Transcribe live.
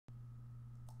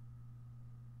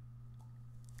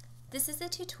This is a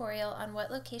tutorial on what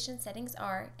location settings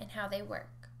are and how they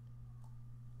work.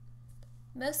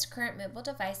 Most current mobile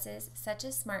devices, such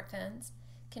as smartphones,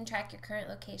 can track your current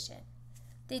location.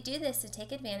 They do this to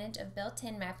take advantage of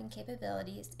built-in mapping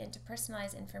capabilities and to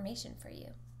personalize information for you.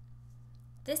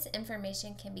 This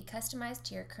information can be customized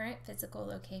to your current physical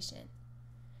location.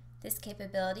 This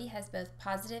capability has both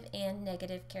positive and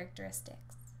negative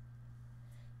characteristics.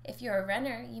 If you're a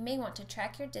runner, you may want to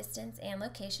track your distance and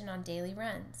location on daily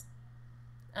runs.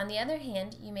 On the other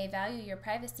hand, you may value your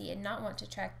privacy and not want to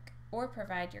track or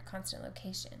provide your constant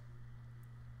location.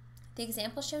 The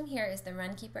example shown here is the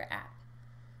Runkeeper app,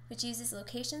 which uses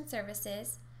location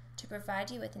services to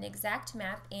provide you with an exact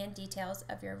map and details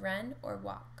of your run or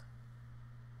walk.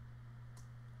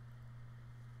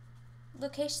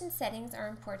 Location settings are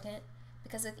important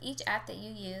because with each app that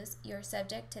you use, you are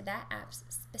subject to that app's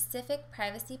specific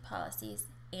privacy policies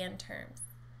and terms.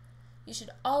 You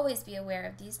should always be aware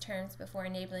of these terms before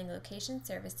enabling location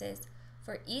services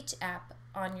for each app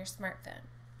on your smartphone.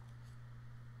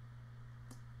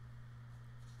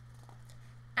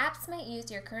 Apps might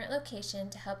use your current location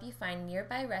to help you find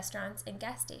nearby restaurants and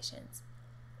gas stations,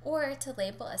 or to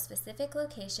label a specific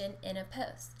location in a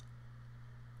post.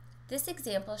 This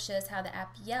example shows how the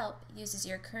app Yelp uses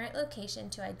your current location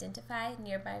to identify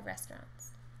nearby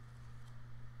restaurants.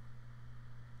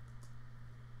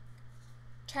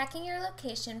 Tracking your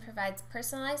location provides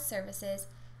personalized services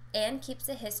and keeps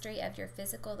a history of your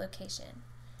physical location.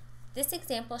 This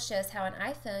example shows how an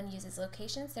iPhone uses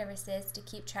location services to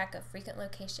keep track of frequent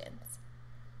locations.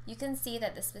 You can see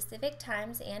that the specific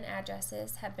times and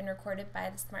addresses have been recorded by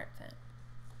the smartphone.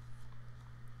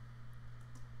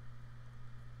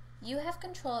 You have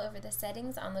control over the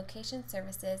settings on location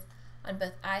services on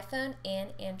both iPhone and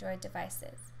Android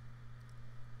devices.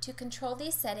 To control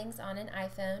these settings on an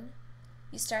iPhone,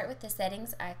 you start with the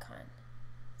settings icon.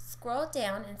 Scroll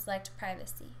down and select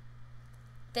Privacy.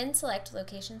 Then select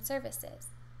Location Services.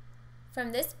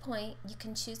 From this point, you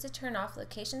can choose to turn off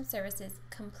location services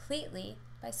completely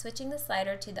by switching the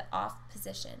slider to the off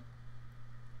position.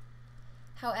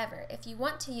 However, if you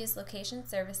want to use location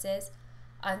services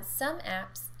on some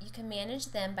apps, you can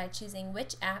manage them by choosing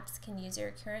which apps can use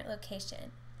your current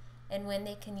location and when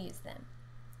they can use them.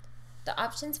 The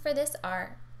options for this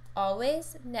are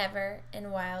always, never,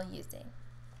 and while using.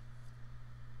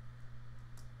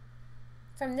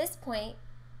 From this point,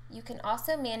 you can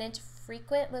also manage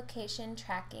frequent location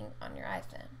tracking on your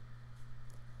iPhone.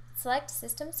 Select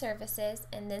System Services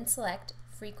and then select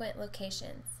Frequent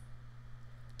Locations.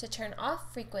 To turn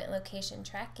off frequent location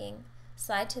tracking,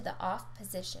 slide to the off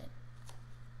position.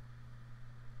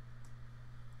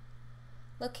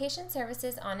 Location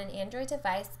services on an Android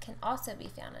device can also be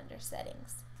found under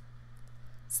Settings.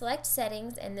 Select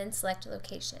Settings and then select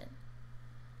Location.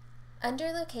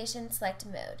 Under Location, select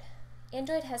Mode.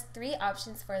 Android has 3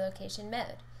 options for location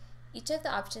mode. Each of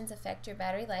the options affect your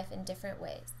battery life in different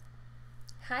ways.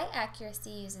 High accuracy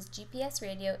uses GPS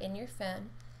radio in your phone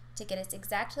to get its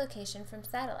exact location from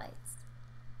satellites.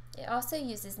 It also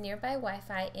uses nearby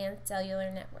Wi-Fi and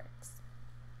cellular networks.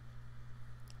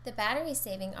 The battery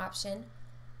saving option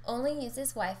only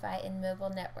uses Wi-Fi in mobile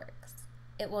networks.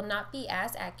 It will not be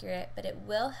as accurate, but it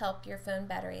will help your phone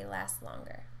battery last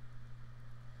longer.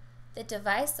 The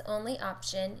device-only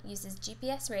option uses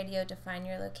GPS radio to find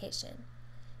your location.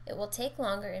 It will take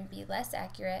longer and be less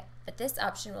accurate, but this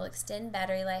option will extend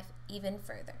battery life even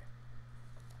further.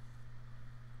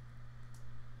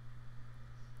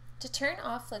 To turn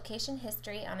off location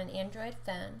history on an Android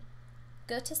phone,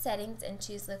 go to Settings and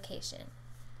choose Location.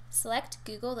 Select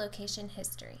Google Location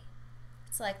History.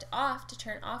 Select Off to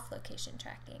turn off location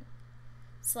tracking.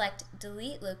 Select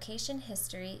Delete Location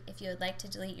History if you would like to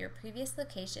delete your previous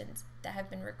locations that have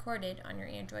been recorded on your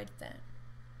Android phone.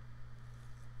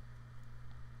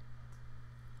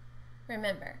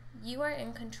 Remember, you are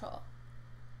in control.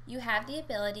 You have the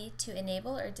ability to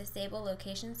enable or disable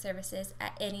location services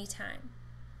at any time.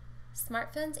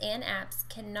 Smartphones and apps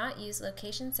cannot use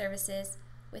location services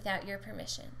without your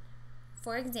permission.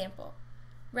 For example,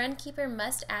 Runkeeper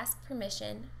must ask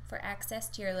permission for access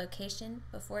to your location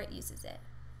before it uses it.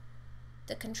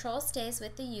 The control stays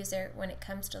with the user when it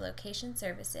comes to location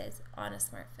services on a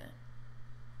smartphone.